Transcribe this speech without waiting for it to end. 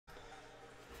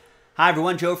Hi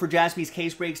everyone, Joe for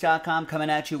JaspysCaseBreaks.com coming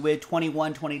at you with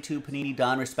 21-22 Panini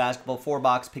Donruss basketball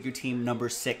 4-box. Pick your team number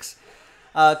 6.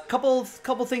 Couple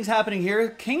things happening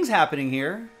here. Kings happening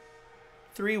here.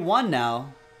 3-1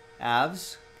 now.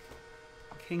 Avs.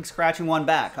 King scratching one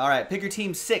back. All right, pick your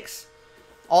team 6.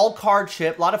 All card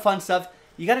chip. A lot of fun stuff.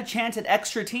 You got a chance at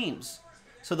extra teams.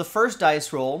 So the first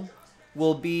dice roll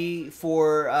will be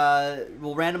for,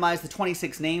 we'll randomize the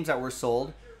 26 names that were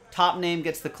sold. Top name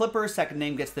gets the Clippers, second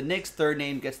name gets the Knicks, third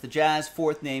name gets the Jazz,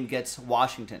 fourth name gets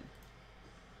Washington.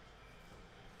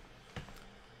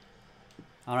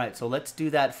 All right, so let's do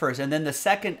that first. And then the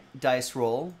second dice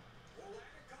roll,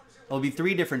 there'll be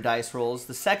 3 different dice rolls.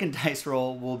 The second dice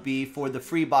roll will be for the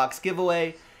free box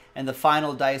giveaway, and the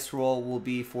final dice roll will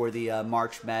be for the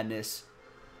March Madness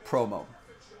promo.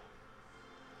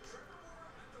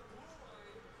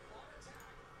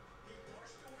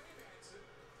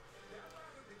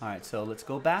 All right, so let's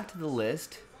go back to the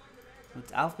list.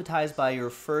 Let's alphabetize by your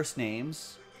first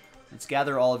names. Let's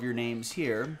gather all of your names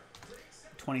here,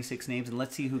 26 names, and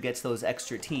let's see who gets those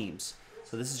extra teams.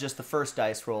 So this is just the first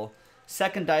dice roll.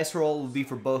 Second dice roll will be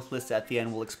for both lists at the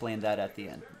end. We'll explain that at the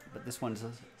end. But this one's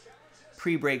a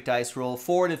pre-break dice roll.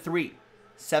 4 to 3,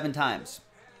 7 times.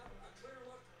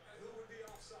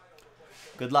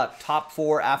 Good luck. Top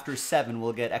 4 after 7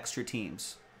 will get extra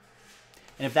teams.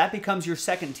 And if that becomes your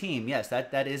second team, yes,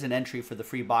 that is an entry for the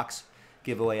free box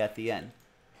giveaway at the end.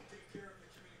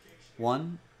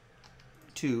 1,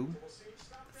 2,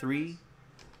 3,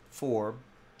 4,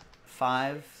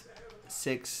 5,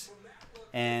 6,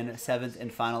 and 7th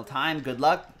and final time. Good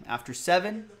luck. After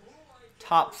 7,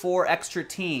 top 4 extra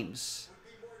teams.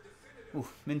 Ooh,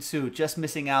 Minsu just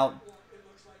missing out.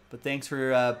 But thanks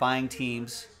for buying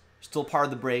teams. Still part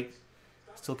of the break.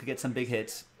 Still could get some big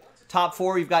hits. Top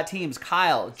 4, you've got teams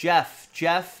Kyle,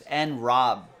 Jeff, and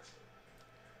Rob.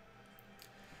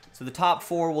 So the top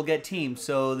 4 will get teams.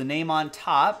 So the name on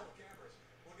top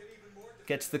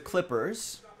gets the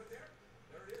Clippers.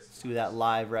 Let's do that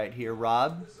live right here.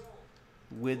 Rob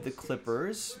with the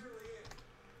Clippers.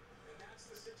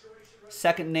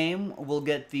 Second name will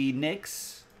get the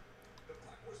Knicks.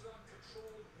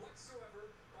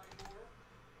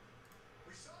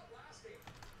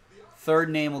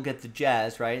 Third name will get the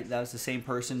Jazz, right? That was the same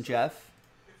person, Jeff.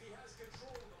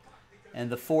 And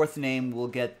the fourth name will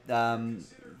get Washington.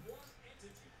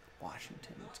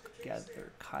 Let's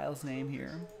gather Kyle's name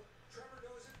here.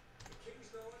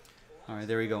 All right,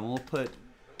 there we go. And we'll put...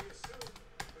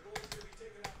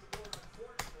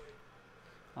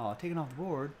 Oh, taken off the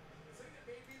board.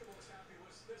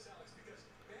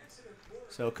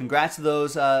 So congrats to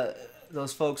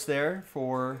those folks there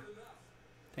for...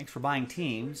 Thanks for buying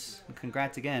teams, and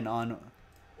congrats again on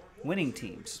winning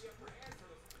teams.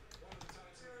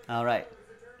 All right.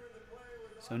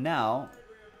 So now,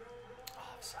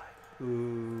 offside.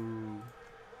 Ooh.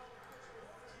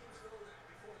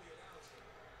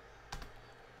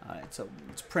 All right, so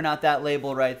let's print out that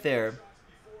label right there.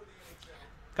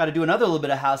 Got to do another little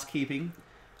bit of housekeeping.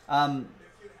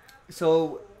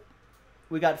 So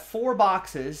we got 4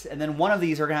 boxes, and then one of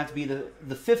these are going to have to be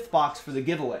the 5th box for the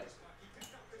giveaway.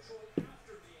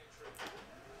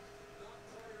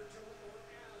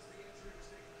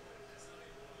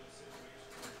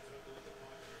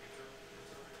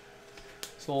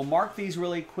 So we'll mark these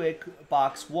really quick.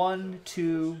 Box 1, 2,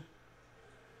 you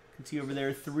can see over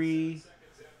there, 3,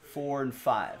 4, and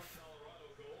 5.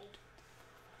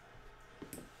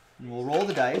 And we'll roll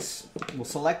the dice. We'll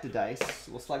select the dice.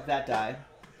 We'll select that die.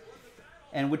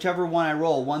 And whichever one I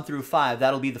roll, 1 through 5,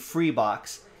 that'll be the free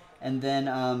box. And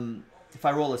then if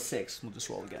I roll a 6, we'll just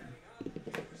roll again.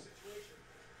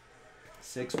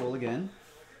 6, roll again.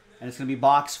 And it's going to be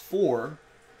box 4.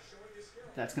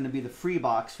 That's going to be the free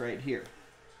box right here.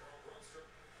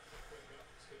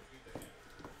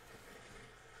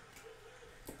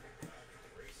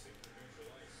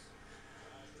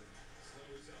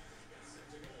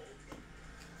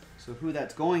 So who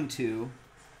that's going to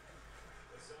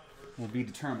will be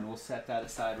determined. We'll set that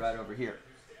aside right over here.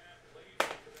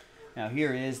 Now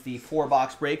here is the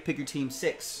 4-box break. Pick your team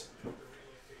 6.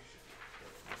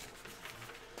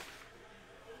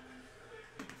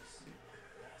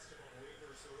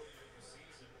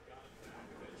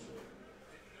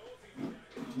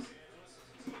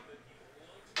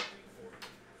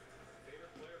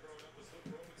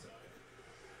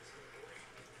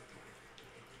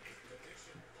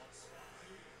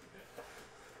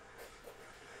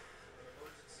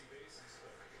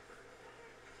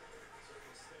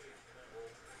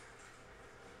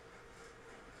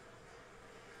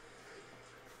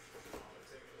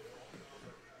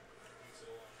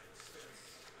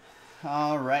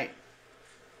 All right.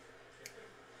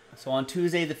 So on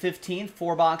Tuesday the 15th,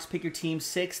 4-box, pick your team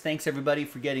 6. Thanks everybody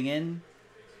for getting in.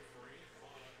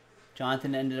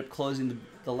 Jonathan ended up closing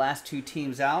the last 2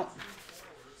 teams out.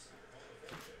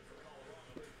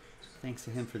 Thanks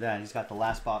to him for that. He's got the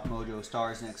last spot Mojo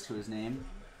Stars next to his name.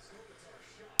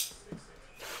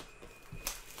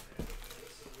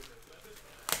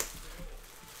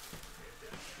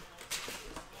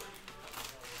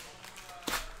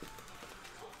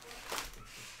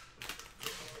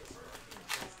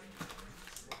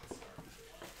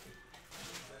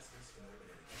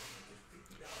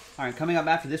 All right, coming up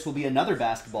after this will be another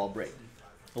basketball break.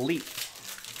 Elite.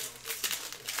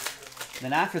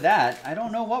 Then after that, I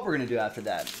don't know what we're going to do after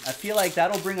that. I feel like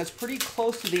that'll bring us pretty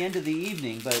close to the end of the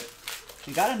evening, but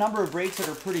we got a number of breaks that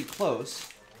are pretty close.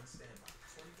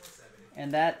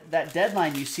 And that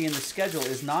deadline you see in the schedule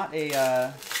is not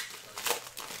a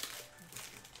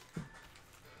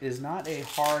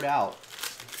hard out.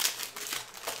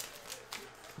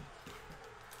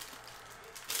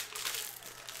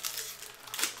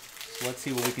 Let's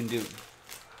see what we can do.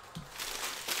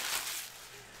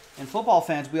 And football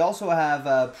fans, we also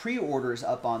have pre-orders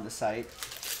up on the site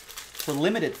for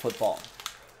limited football.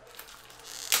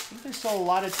 I think there's still a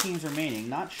lot of teams remaining.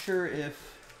 Not sure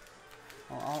if...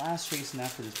 I'll ask Jason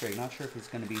after this break. Not sure if he's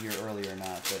going to be here early or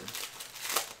not, but...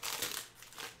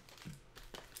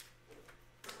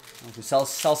 If we sell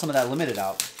some of that limited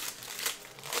out,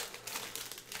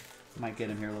 might get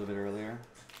him here a little bit earlier.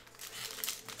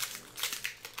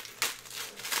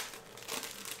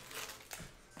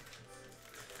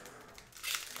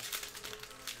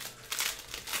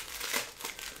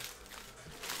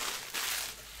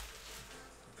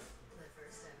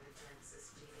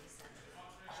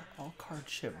 All card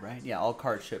ship, right? Yeah, all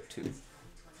card ship too.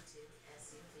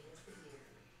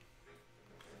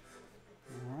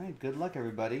 All right, good luck,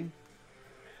 everybody.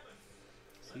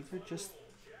 These are just...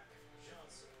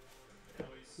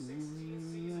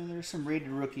 there's some rated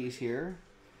rookies here.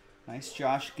 Nice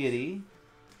Josh Giddey.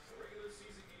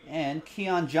 And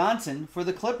Keon Johnson for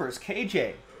the Clippers,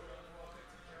 KJ.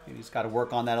 Maybe he's got to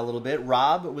work on that a little bit.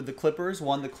 Rob with the Clippers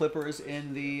won the Clippers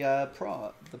in the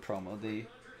promo.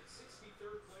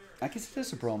 I guess it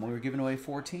is a promo. We were giving away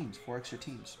 4 extra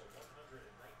teams.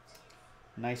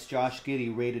 Nice Josh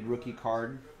Giddey rated rookie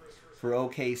card for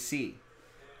OKC.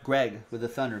 Greg with the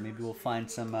Thunder. Maybe we'll find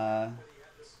some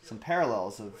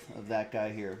parallels of that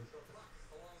guy here.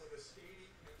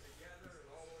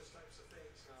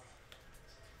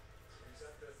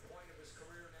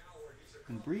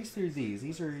 And breeze through these.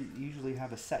 These are usually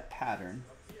have a set pattern.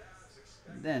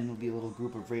 And then will be a little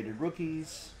group of rated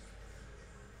rookies.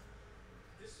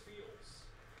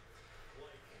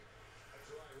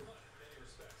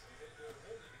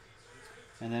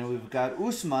 And then we've got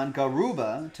Usman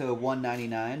Garuba to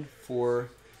 199 for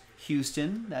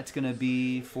Houston. That's going to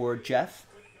be for Jeff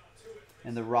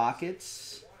and the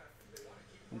Rockets.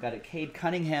 We've got a Cade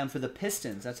Cunningham for the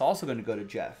Pistons. That's also going to go to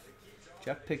Jeff.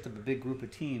 Jeff picked up a big group of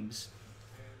teams.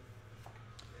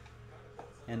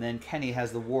 And then Kenny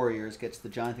has the Warriors, gets the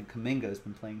Jonathan Kuminga, who's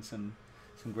been playing some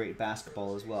great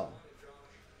basketball as well.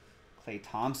 Klay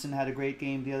Thompson had a great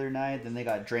game the other night. Then they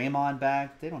got Draymond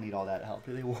back. They don't need all that help,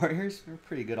 do they, Warriors? They're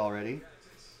pretty good already.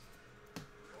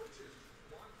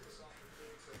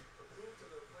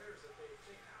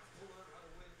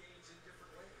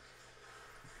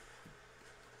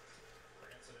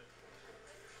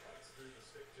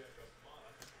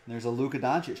 And there's a Luka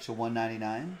Doncic to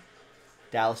 199.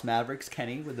 Dallas Mavericks,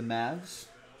 Kenny with the Mavs.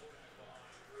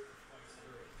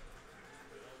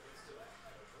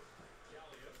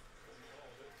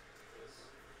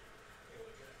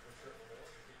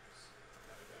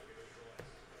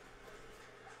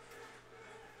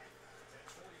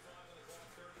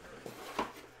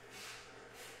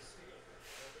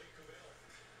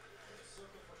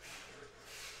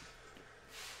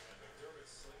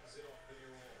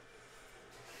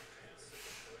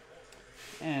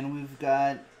 And we've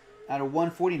got, out of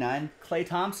 149, Klay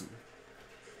Thompson.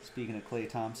 Speaking of Klay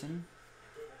Thompson.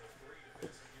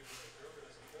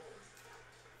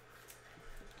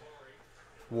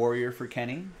 Warrior for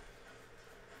Kenny.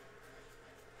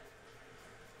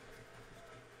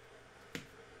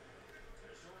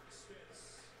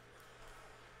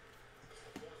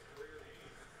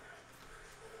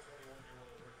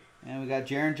 And we got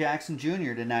Jaren Jackson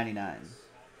Jr. to 99.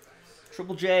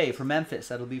 Triple J for Memphis.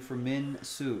 That'll be for Min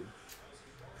Soo.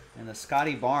 And the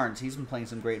Scotty Barnes. He's been playing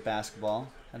some great basketball.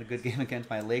 Had a good game against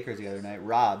my Lakers the other night.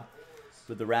 Rob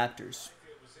with the Raptors.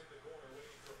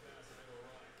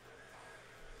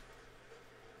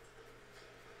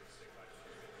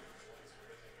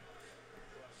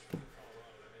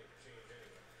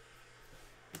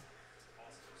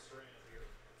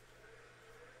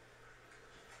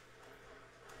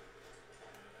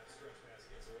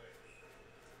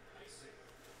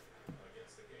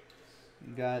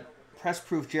 got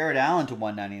press-proof Jared Allen to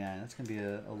 199. That's going to be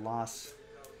a loss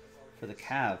for the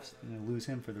Cavs. You're going to lose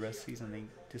him for the rest of the season. They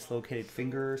dislocated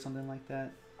finger or something like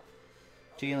that.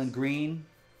 Jalen Green.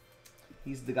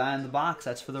 He's the guy in the box.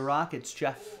 That's for the Rockets.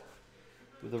 Jeff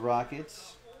with the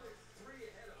Rockets.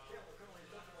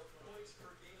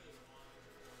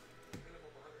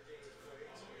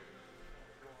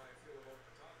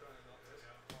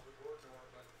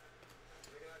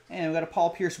 And we got a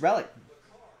Paul Pierce relic.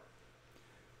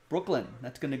 Brooklyn.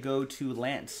 That's going to go to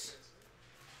Lance.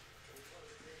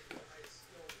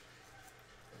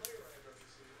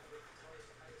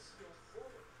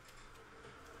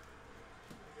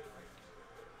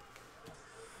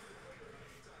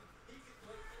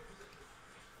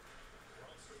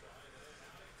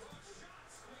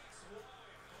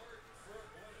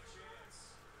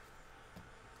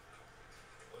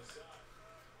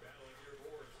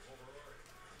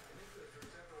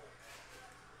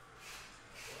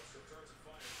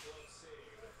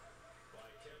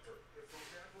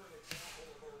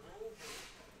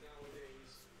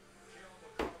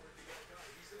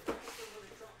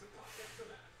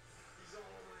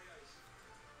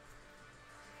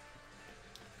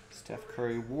 Steph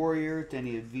Curry Warrior,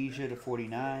 Denny Avdija to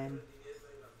 49.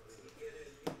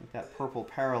 With that purple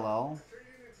parallel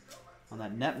on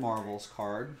that Net Marvels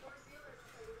card.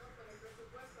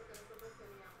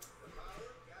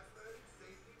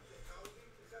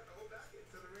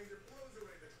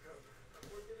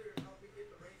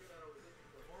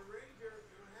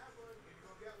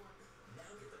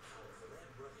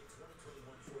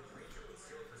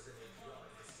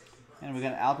 And we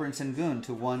got Albert Sengun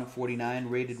to 149,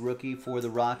 rated rookie for the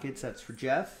Rockets. That's for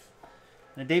Jeff.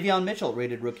 And a Davion Mitchell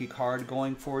rated rookie card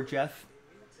going for Jeff,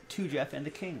 to Jeff and the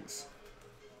Kings.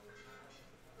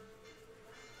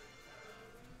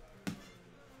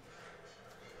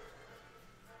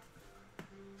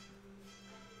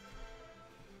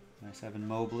 Nice Evan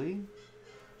Mobley.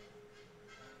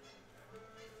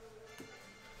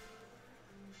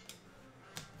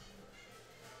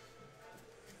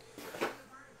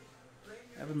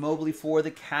 Evan Mobley for the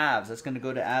Cavs. That's going to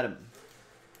go to Adam.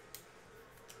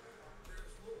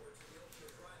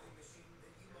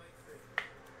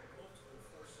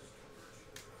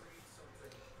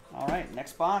 All right,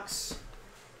 next box.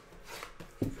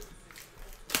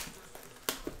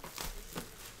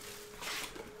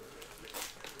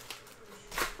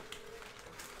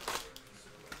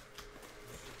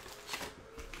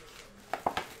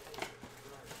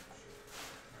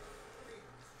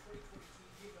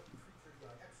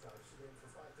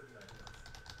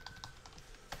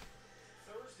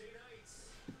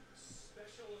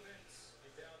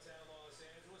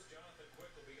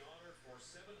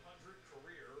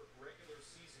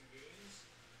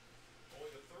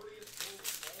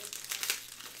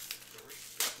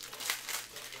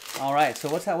 All right, so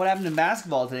what happened in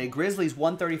basketball today? Grizzlies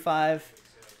 135-102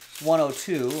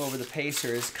 over the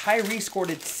Pacers. Kyrie scored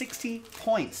at 60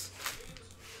 points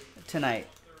tonight.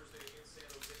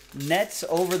 Nets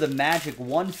over the Magic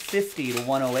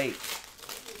 150-108.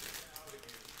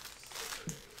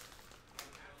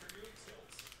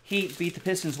 Heat beat the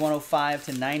Pistons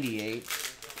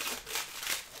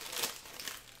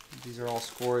 105-98. These are all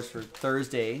scores for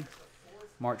Thursday,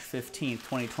 March 15th,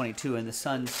 2022, and the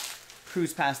Suns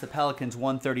cruise past the Pelicans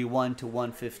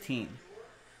 131-115.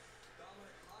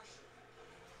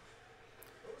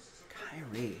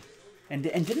 Kyrie. And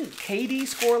didn't KD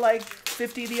score like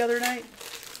 50 the other night?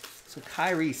 So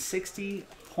Kyrie, 60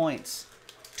 points.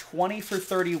 20 for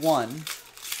 31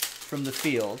 from the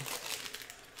field.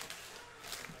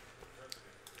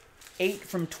 8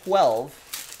 from 12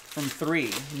 from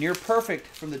 3. Near perfect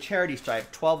from the charity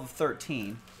stripe, 12 of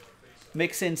 13.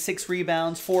 Mix in 6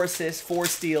 rebounds, 4 assists, 4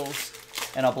 steals,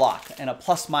 and a block. And a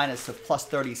plus-minus of plus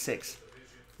 36.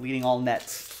 Leading all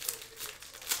nets.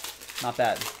 Not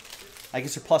bad. I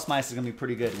guess your plus-minus is going to be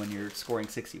pretty good when you're scoring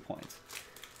 60 points.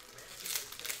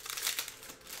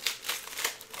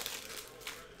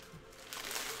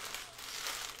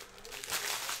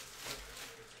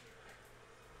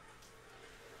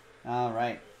 All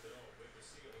right.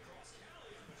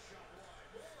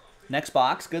 Next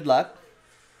box. Good luck.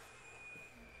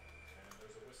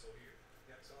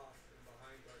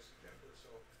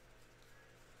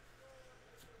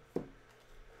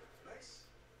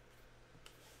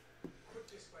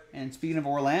 And speaking of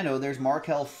Orlando, there's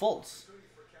Markelle Fultz.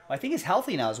 I think he's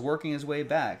healthy now. He's working his way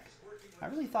back. I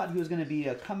really thought he was going to be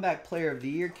a comeback player of the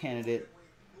year candidate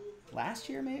last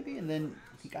year maybe, and then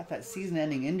he got that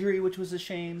season-ending injury, which was a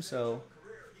shame, so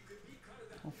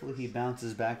hopefully he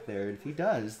bounces back there. If he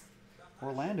does,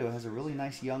 Orlando has a really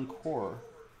nice young core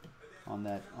on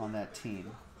that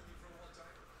team.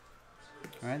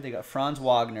 All right, they got Franz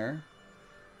Wagner.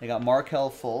 They got Markel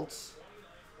Fultz.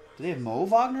 Do they have Mo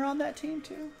Wagner on that team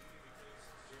too?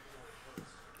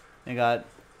 They got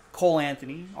Cole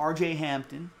Anthony, R.J.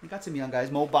 Hampton. They got some young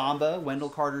guys. Mo Bamba, Wendell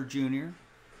Carter Jr.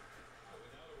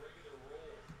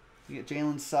 You get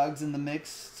Jalen Suggs in the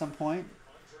mix at some point.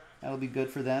 That'll be good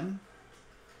for them.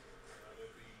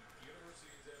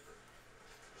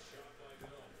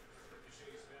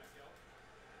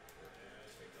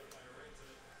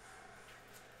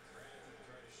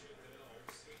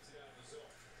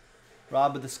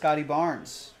 Rob with the Scotty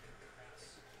Barnes.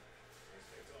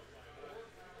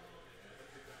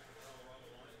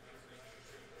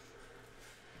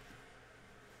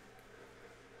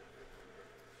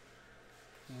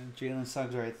 And Jalen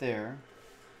Suggs right there.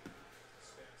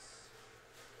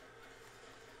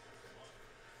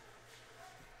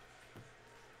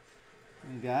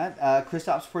 We got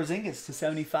Kristaps Porzingis to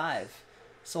 75.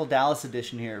 Still Dallas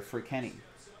edition here for Kenny.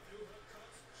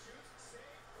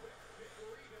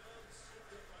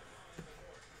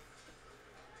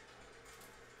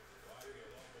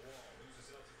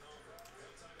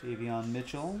 Davion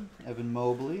Mitchell, Evan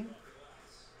Mobley.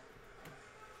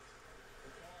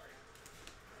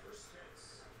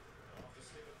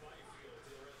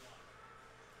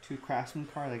 Two Craftsman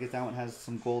card. I guess that one has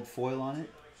some gold foil on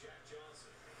it.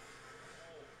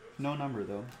 No number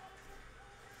though.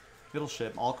 It'll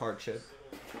ship, all card ship.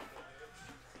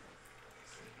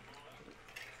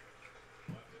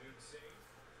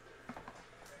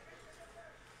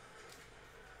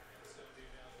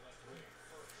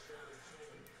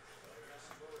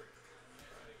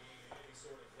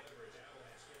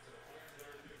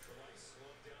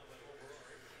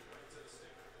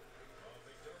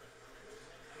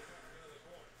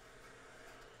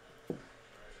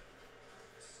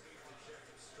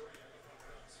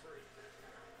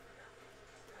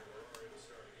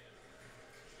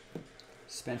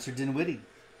 Spencer Dinwiddie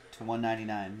to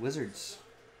 199. Wizards.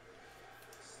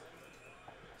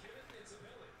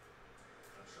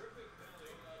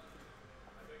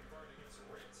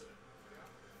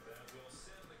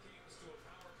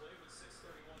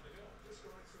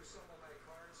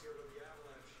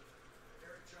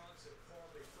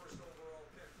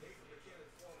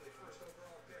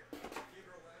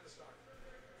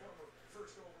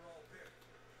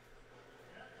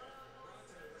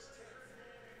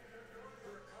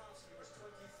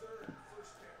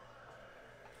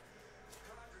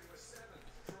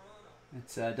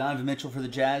 It's Donovan Mitchell for the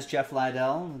Jazz, Jeff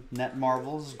Liddell, Net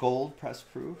Marvels, gold, press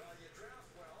proof.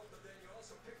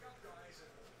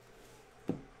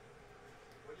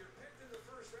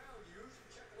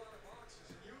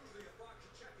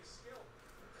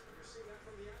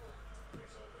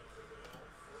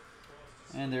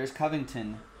 And there's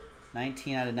Covington,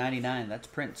 19 out of 99. That's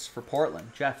Prince for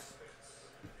Portland. Jeff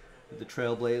with the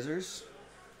Trailblazers.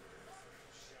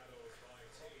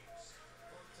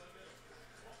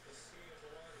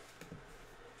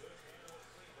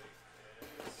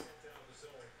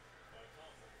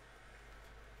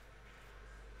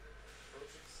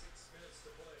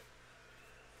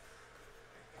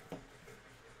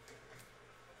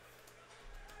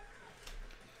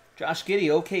 Josh Giddey,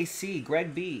 OKC.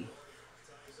 Greg B.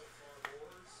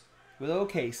 with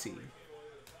OKC.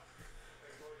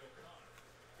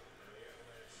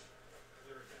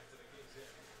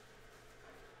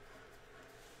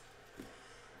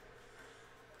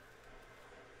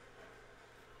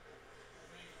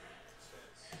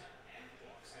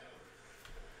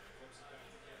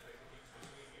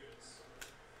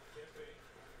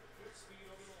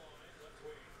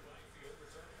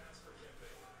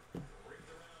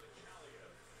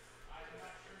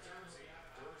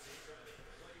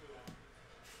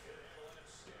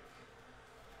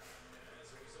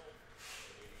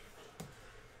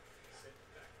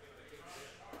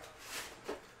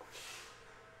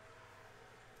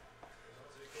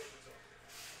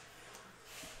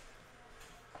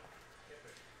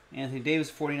 Anthony Davis,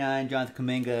 49. Jonathan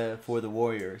Kuminga for the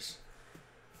Warriors.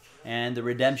 And the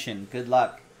redemption. Good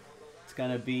luck. It's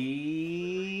going to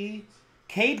be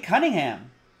Cade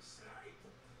Cunningham.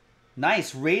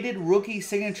 Nice. Rated rookie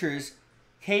signatures.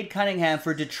 Cade Cunningham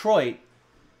for Detroit.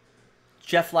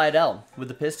 Jeff Liddell with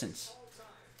the Pistons.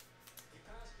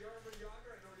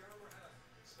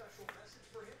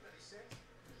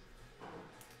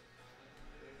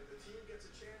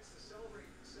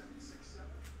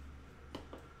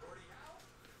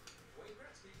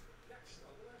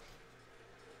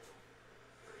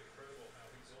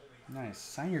 Nice.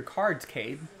 Sign your cards,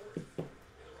 Cade.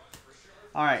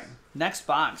 All right. Next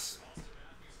box.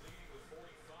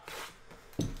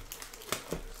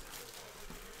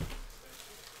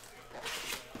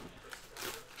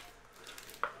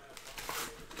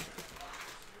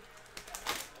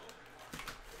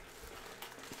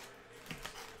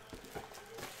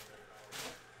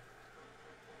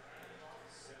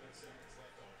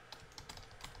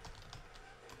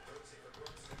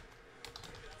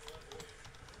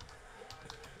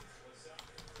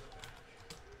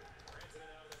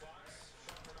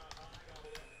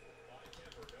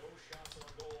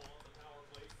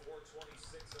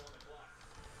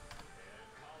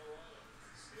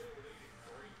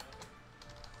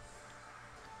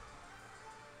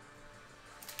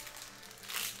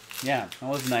 Yeah, that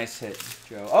was a nice hit,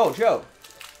 Joe. Oh, Joe.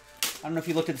 I don't know if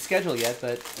you looked at the schedule yet,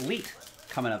 but Elite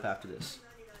coming up after this.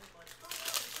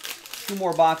 2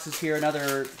 more boxes here,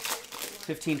 another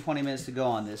 15, 20 minutes to go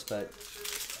on this, but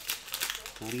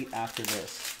Elite after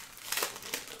this.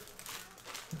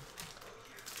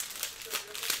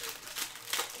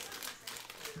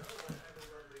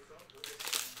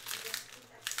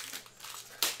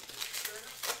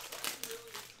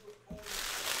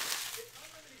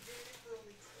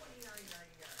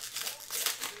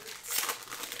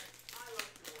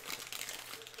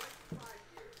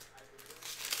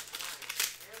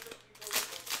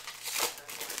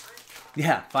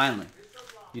 Yeah, finally.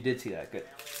 You did see that. Good.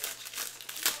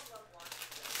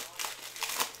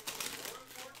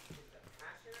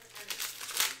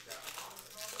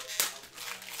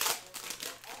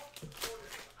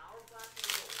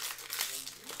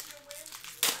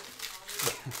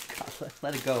 God,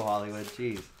 let it go, Hollywood.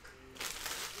 Jeez.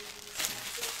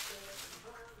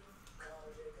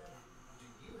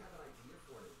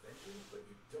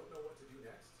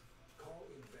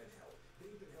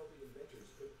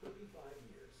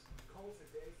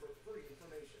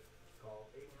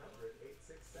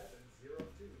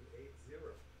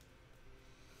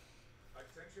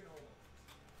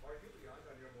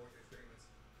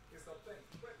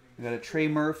 We got a Trey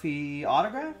Murphy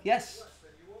autograph? Yes.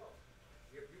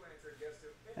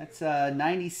 That's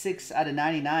 96 out of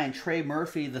 99. Trey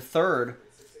Murphy, the 3rd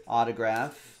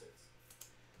autograph.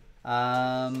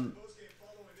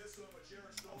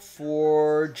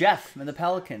 For Jeff and the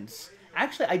Pelicans.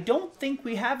 Actually, I don't think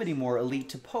we have any more Elite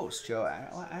to post, Joe.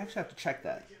 I actually have to check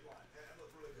that.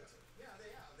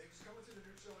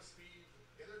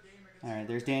 All right,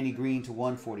 there's Danny Green to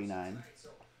 149.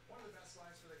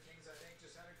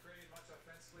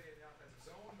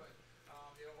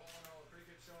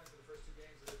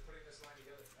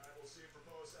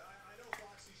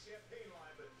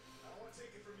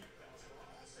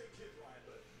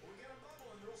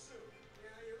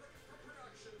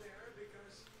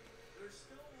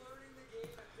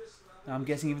 I'm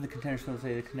guessing even the contenders will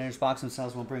say the contenders box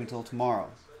themselves won't bring it until tomorrow.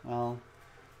 Well,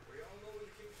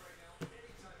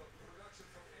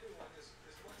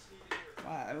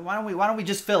 why don't we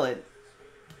just fill it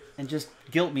and just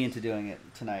guilt me into doing it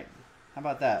tonight? How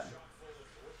about that?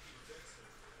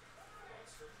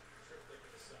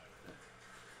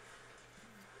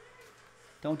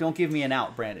 Don't give me an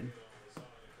out, Brandon.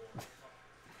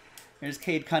 Here's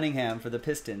Cade Cunningham for the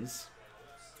Pistons.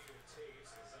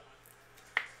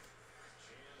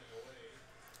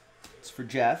 It's for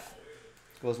Jeff.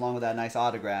 Goes along with that nice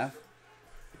autograph.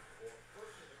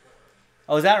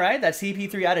 Oh, is that right? That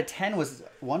CP3 out of 10 was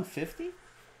 150?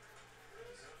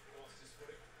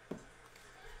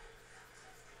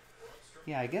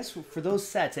 Yeah, I guess for those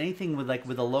sets, anything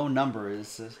with a low number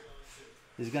is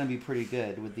going to be pretty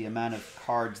good with the amount of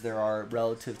cards there are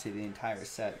relative to the entire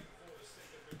set.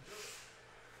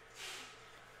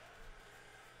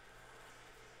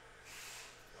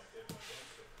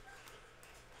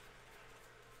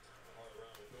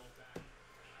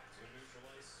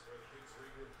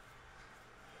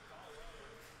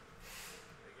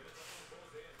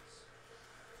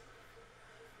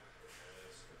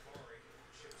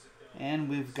 And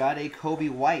we've got a Kobe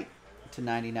White to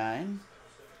 99,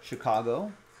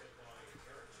 Chicago.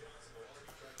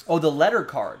 Oh, the letter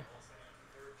card.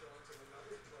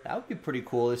 That would be pretty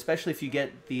cool, especially if you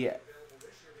get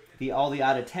all the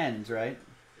out of 10s, right?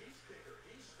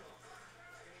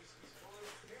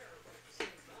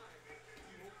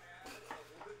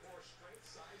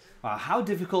 Wow, how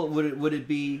difficult would it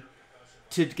be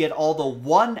to get all the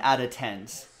 1 out of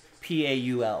 10s,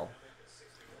 PAUL?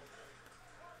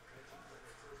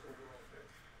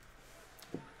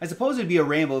 I suppose it'd be a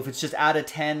rainbow if it's just out of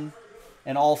 10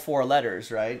 and all 4 letters,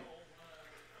 right?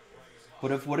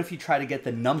 What if you try to get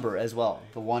the number as well,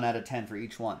 the 1 out of 10 for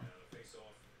each one?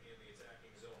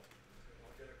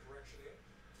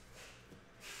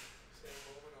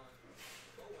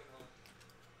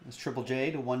 It's Triple J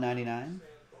to 199.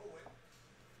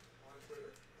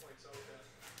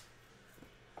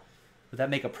 Would that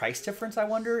make a price difference, I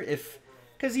wonder?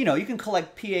 Because, you know, you can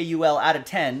collect PAUL out of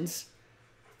 10s.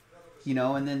 You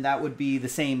know, and then that would be the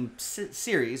same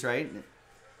series, right?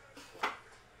 So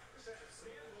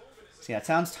yeah, it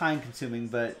sounds time consuming,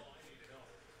 but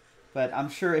I'm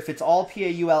sure if it's all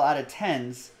PAUL out of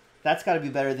 10s, that's got to be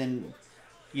better than,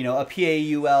 you know, a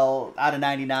PAUL out of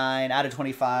 99, out of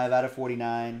 25, out of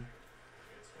 49,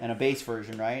 and a base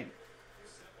version, right?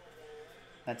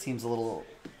 That seems a little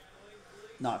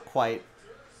not quite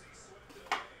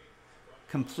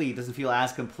complete. Doesn't feel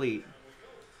as complete.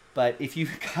 But if you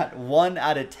got 1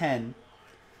 out of 10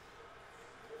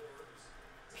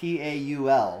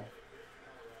 PAUL.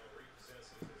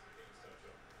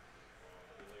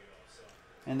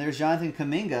 And there's Jonathan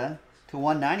Kuminga to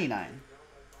 199.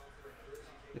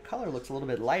 The color looks a little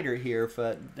bit lighter here,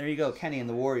 but there you go, Kenny and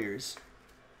the Warriors.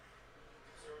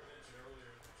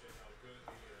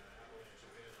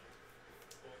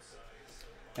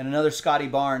 And another Scotty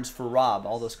Barnes for Rob.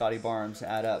 All those Scotty Barnes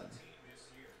add up.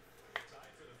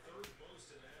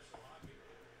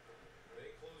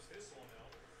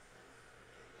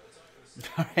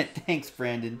 All right, thanks,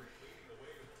 Brandon.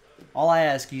 All I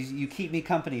ask, you keep me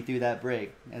company through that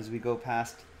break as we go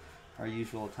past our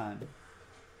usual time.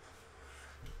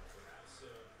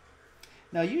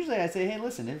 Now, usually I say, hey,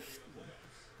 listen, if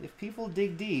people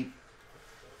dig deep,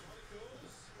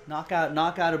 knock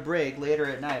out a break later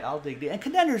at night, I'll dig deep. And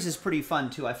Contenders is pretty fun,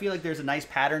 too. I feel like there's a nice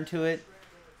pattern to it.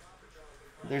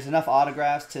 There's enough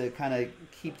autographs to kind of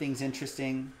keep things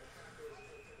interesting.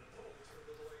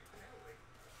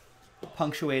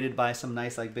 Punctuated by some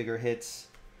nice, like, bigger hits.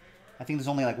 I think there's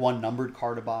only, like, one numbered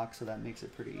card a box, so that makes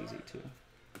it pretty easy, too.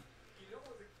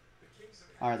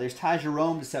 All right, there's Ty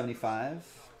Jerome to 75.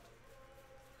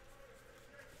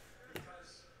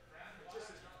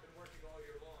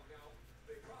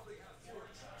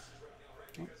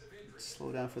 Oh,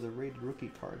 slow down for the rated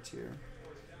rookie cards here.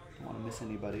 Don't want to miss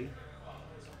anybody.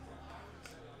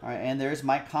 All right, and there's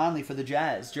Mike Conley for the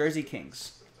Jazz, Jersey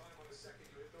Kings.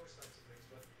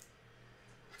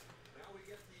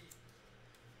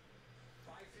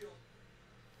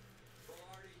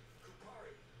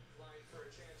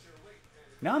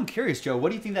 Now I'm curious, Joe, what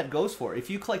do you think that goes for?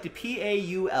 If you collected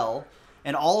PAUL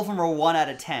and all of them are 1 out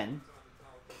of 10,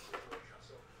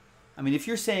 I mean, if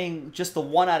you're saying just the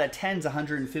 1 out of 10 is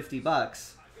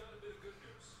 $150,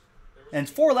 and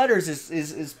 4 letters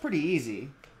is pretty easy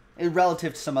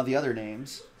relative to some of the other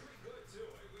names.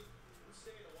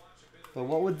 But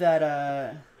what would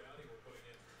that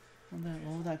what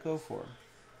would that go for?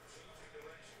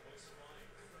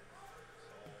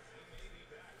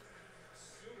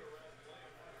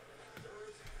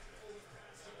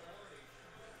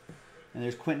 And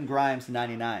there's Quentin Grimes to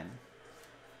 99.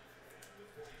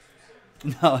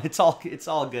 No, it's all good. It's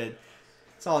all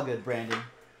good, Brandon.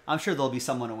 I'm sure there'll be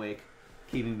someone awake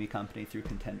keeping me company through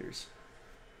Contenders.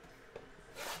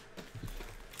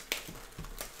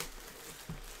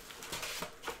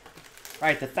 All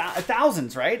right, the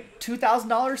thousands, right? $2,000,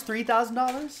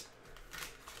 $3,000.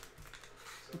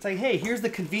 It's like, hey, here's the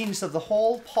convenience of the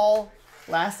whole Paul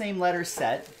last name letter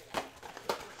set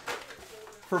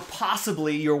for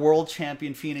possibly your world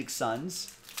champion Phoenix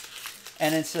Suns.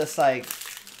 And it's just like,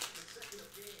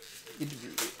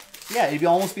 it'd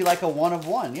almost be like a 1 of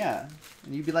 1, yeah.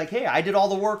 And you'd be like, hey, I did all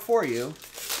the work for you.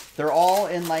 They're all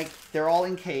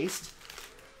encased,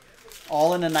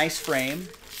 all in a nice frame.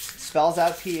 Spells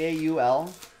out PAUL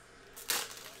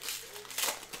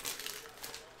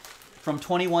from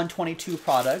 21-22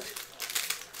 product.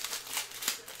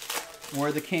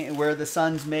 Where the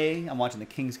Suns may, I'm watching the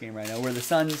Kings game right now, where the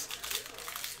Suns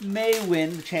may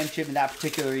win the championship in that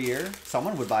particular year.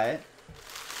 Someone would buy it.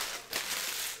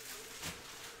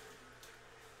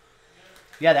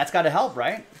 Yeah, that's got to help,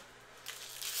 right?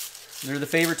 They're the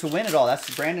favorite to win it all. That's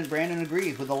Brandon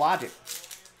agrees with the logic.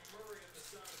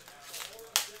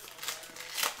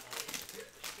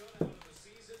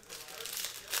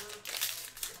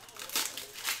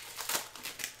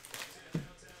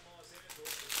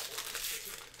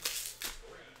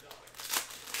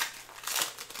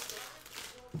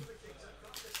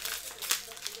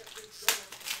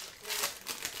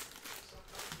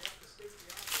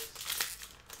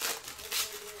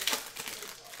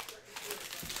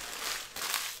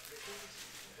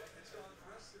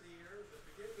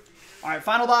 All right,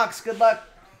 final box. Good luck.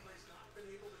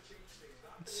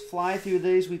 Let's fly through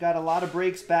these. We got a lot of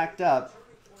breaks backed up.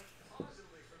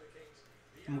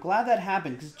 I'm glad that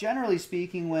happened because generally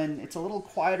speaking, when it's a little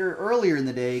quieter earlier in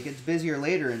the day, it gets busier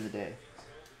later in the day.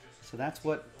 So that's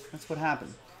what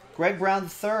happened. Greg Brown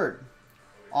III,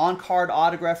 on-card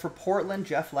autograph for Portland,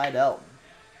 Jeff Liddell.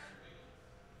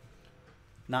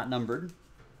 Not numbered.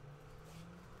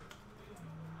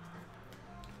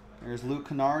 There's Luke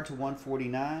Kennard to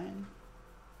 149.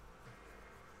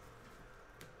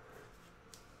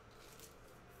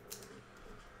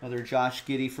 Another Josh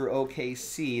Giddey for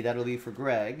OKC. That'll be for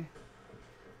Greg.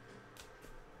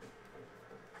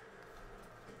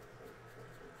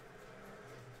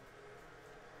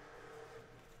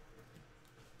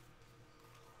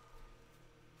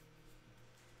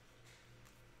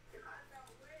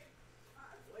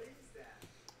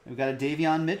 We've got a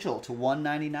Davion Mitchell to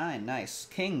 199. Nice.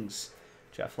 Kings.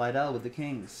 Jeff Liddell with the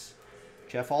Kings.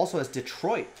 Jeff also has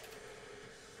Detroit.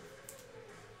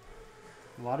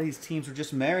 A lot of these teams are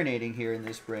just marinating here in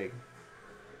this break.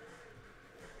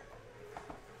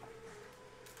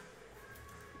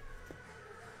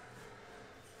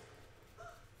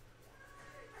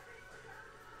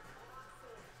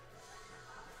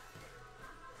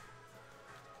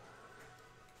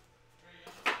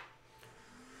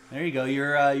 There you go.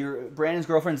 Your Brandon's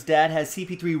girlfriend's dad has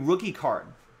CP3 rookie card.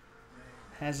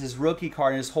 Has his rookie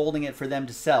card and is holding it for them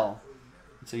to sell.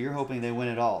 So you're hoping they win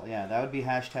it all. Yeah, that would be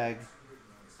hashtag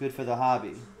good for the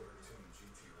hobby.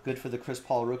 Good for the Chris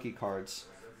Paul rookie cards.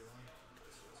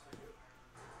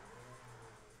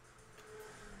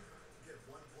 Get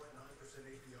 1.9%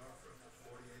 APR for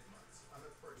 48 months on the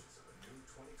purchase of a new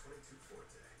 2022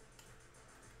 Forte.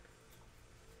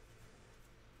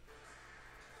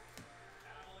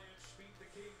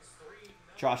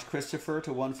 Josh Christopher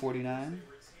to 149.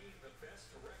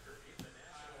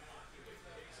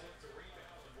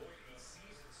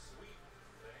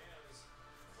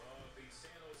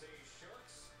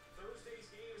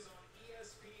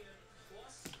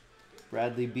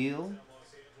 Bradley Beal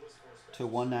to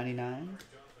 199.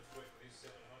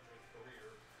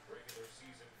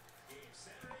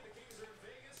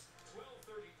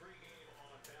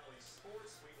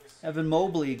 Evan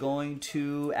Mobley going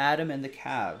to Adam and the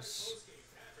Cavs.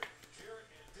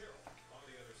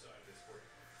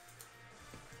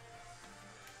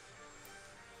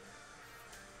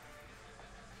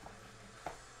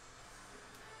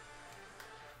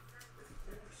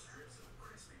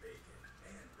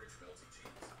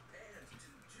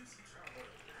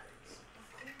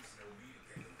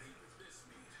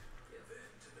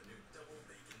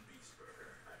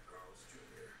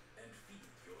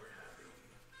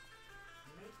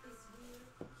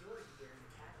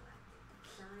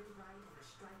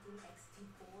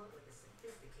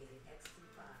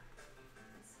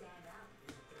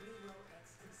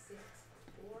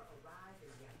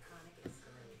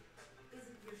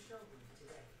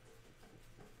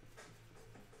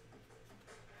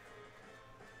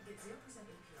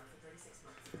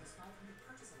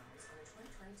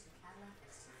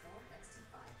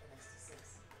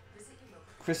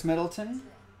 Chris Middleton,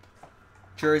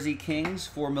 Jersey Kings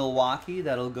for Milwaukee.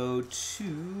 That'll go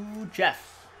to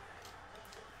Jeff.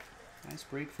 Nice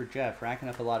break for Jeff, racking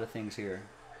up a lot of things here.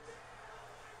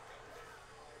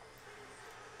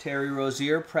 Terry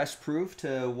Rozier, press proof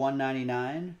to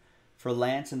 199 for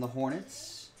Lance and the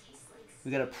Hornets. We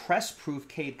got a press proof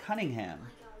Cade Cunningham.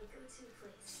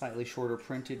 Slightly shorter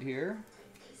printed here.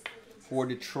 For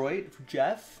Detroit, for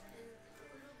Jeff.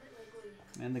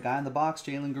 And the guy in the box,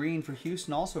 Jalen Green for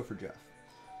Houston, also for Jeff.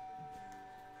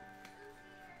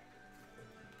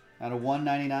 Out of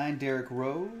 199, Derrick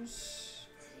Rose.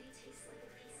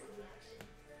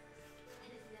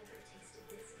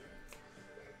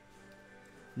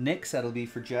 Knicks, that'll be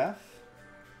for Jeff.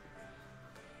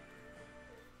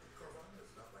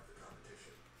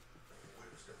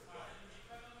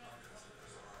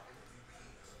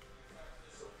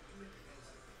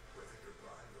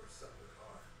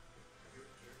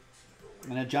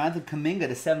 And a Jonathan Kuminga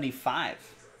to 75.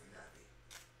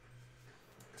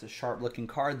 It's a sharp-looking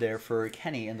card there for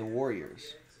Kenny and the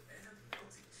Warriors.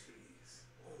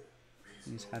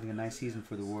 He's having a nice season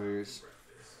for the Warriors,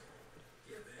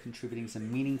 contributing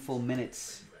some meaningful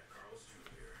minutes.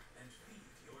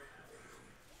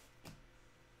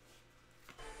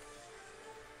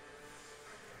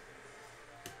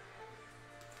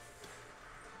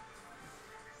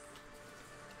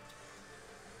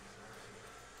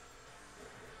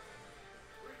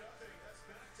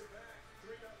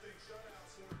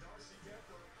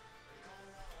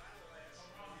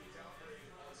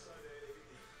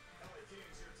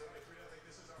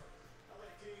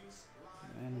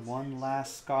 And one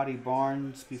last Scotty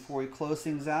Barnes before we close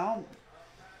things out.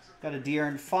 Got a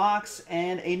De'Aaron Fox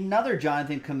and another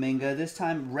Jonathan Kuminga, this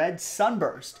time red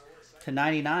sunburst to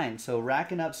 99. So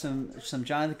racking up some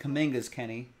Jonathan Kumingas,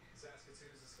 Kenny.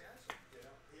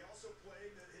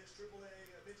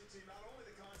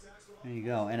 There you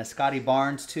go. And a Scotty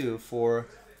Barnes, too, for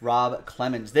Rob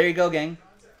Clemens. There you go, gang.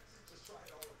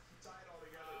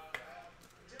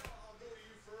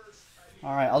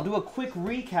 All right, I'll do a quick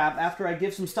recap after I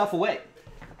give some stuff away.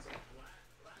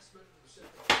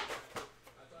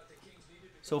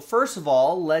 So first of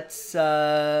all, let's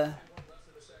we'll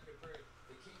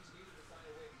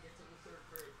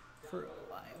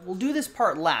do this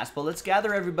part last, but let's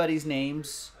gather everybody's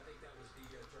names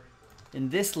in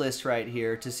this list right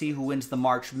here to see who wins the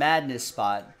March Madness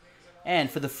spot. And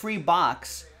for the free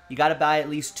box, you got to buy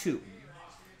at least two.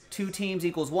 2 teams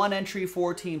equals 1 entry,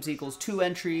 4 teams equals 2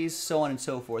 entries, so on and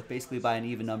so forth, basically by an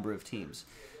even number of teams.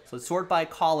 So let's sort by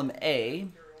column A.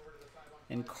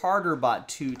 And Carter bought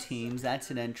 2 teams.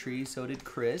 That's an entry. So did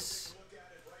Chris.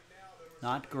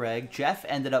 Not Greg. Jeff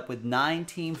ended up with 9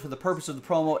 teams for the purpose of the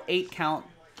promo. 8 count.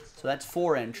 So that's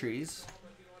 4 entries.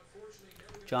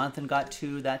 Jonathan got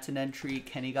 2. That's an entry.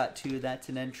 Kenny got 2. That's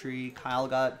an entry. Kyle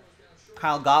got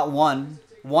 1.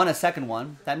 Won a second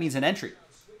one. That means an entry.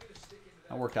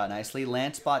 That worked out nicely.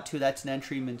 Lance bought 2. That's an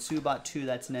entry. Minsu bought 2.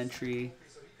 That's an entry.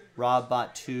 Rob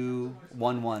bought 2.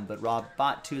 1-1. But Rob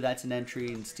bought 2. That's an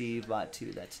entry. And Steve bought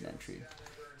 2. That's an entry.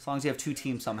 As long as you have 2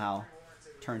 teams somehow,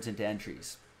 turns into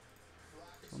entries.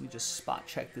 So let me just spot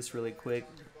check this really quick.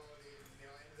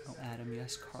 Oh, Adam,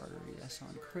 yes. Carter, yes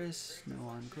on Chris. No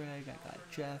on Greg. I got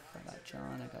Jeff. I got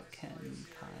John. I got Ken.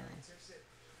 Kyle.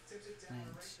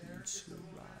 Lance. Minsu.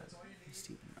 Rob. And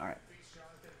Steven. All right.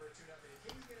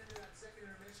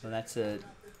 So that's a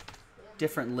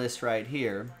different list right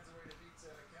here.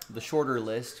 The shorter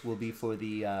list will be for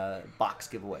the box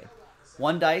giveaway.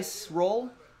 1 dice roll,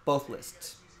 both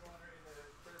lists.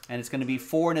 And it's going to be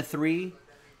 4 and a 3,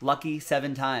 lucky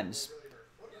 7 times.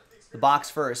 The box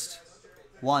first.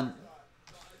 1,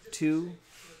 2,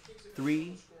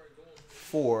 3,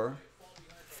 4,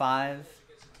 5,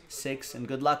 6, and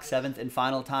good luck, 7th and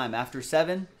final time. After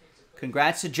 7,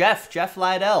 congrats to Jeff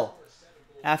Lydell.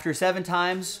 After 7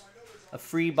 times, a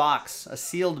free box, a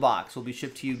sealed box, will be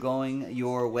shipped to you going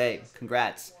your way.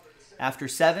 Congrats. After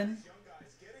 7,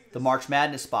 the March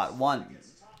Madness spot. 1,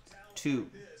 2,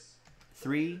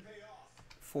 3,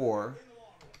 4,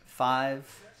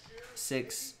 5,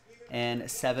 6, and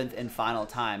 7th and final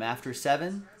time. After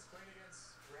 7,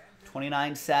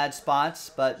 29 sad spots,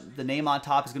 but the name on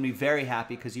top is going to be very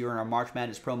happy because you're in our March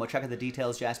Madness promo. Check out the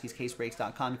details,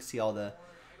 jaspyscasebreaks.com. You can see all the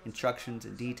instructions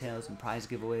and details and prize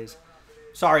giveaways.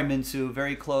 Sorry, Minsu,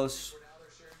 very close,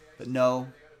 but no.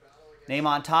 Name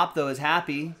on top, though, is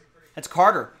happy. That's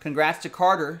Carter. Congrats to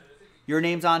Carter. Your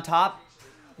name's on top.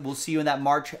 We'll see you in that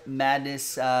March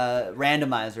Madness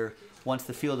randomizer once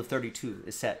the field of 32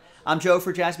 is set. I'm Joe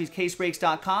for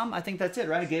jaspyscasebreaks.com. I think that's it,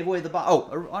 right? I gave away the box. Oh,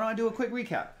 why don't I do a quick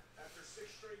recap?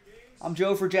 I'm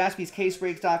Joe for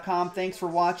jaspyscasebreaks.com. Thanks for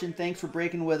watching. Thanks for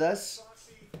breaking with us.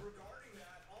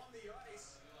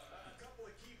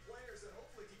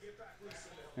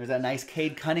 There's that nice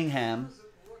Cade Cunningham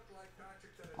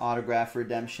autograph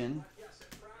redemption.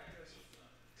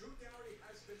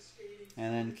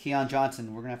 And then Keon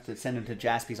Johnson, we're going to have to send him to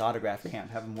Jaspy's autograph camp.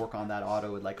 Have him work on that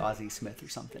auto with like Ozzie Smith or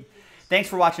something. Thanks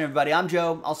for watching, everybody. I'm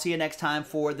Joe. I'll see you next time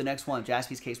for the next one.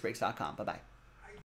 JaspysCaseBreaks.com. Bye-bye.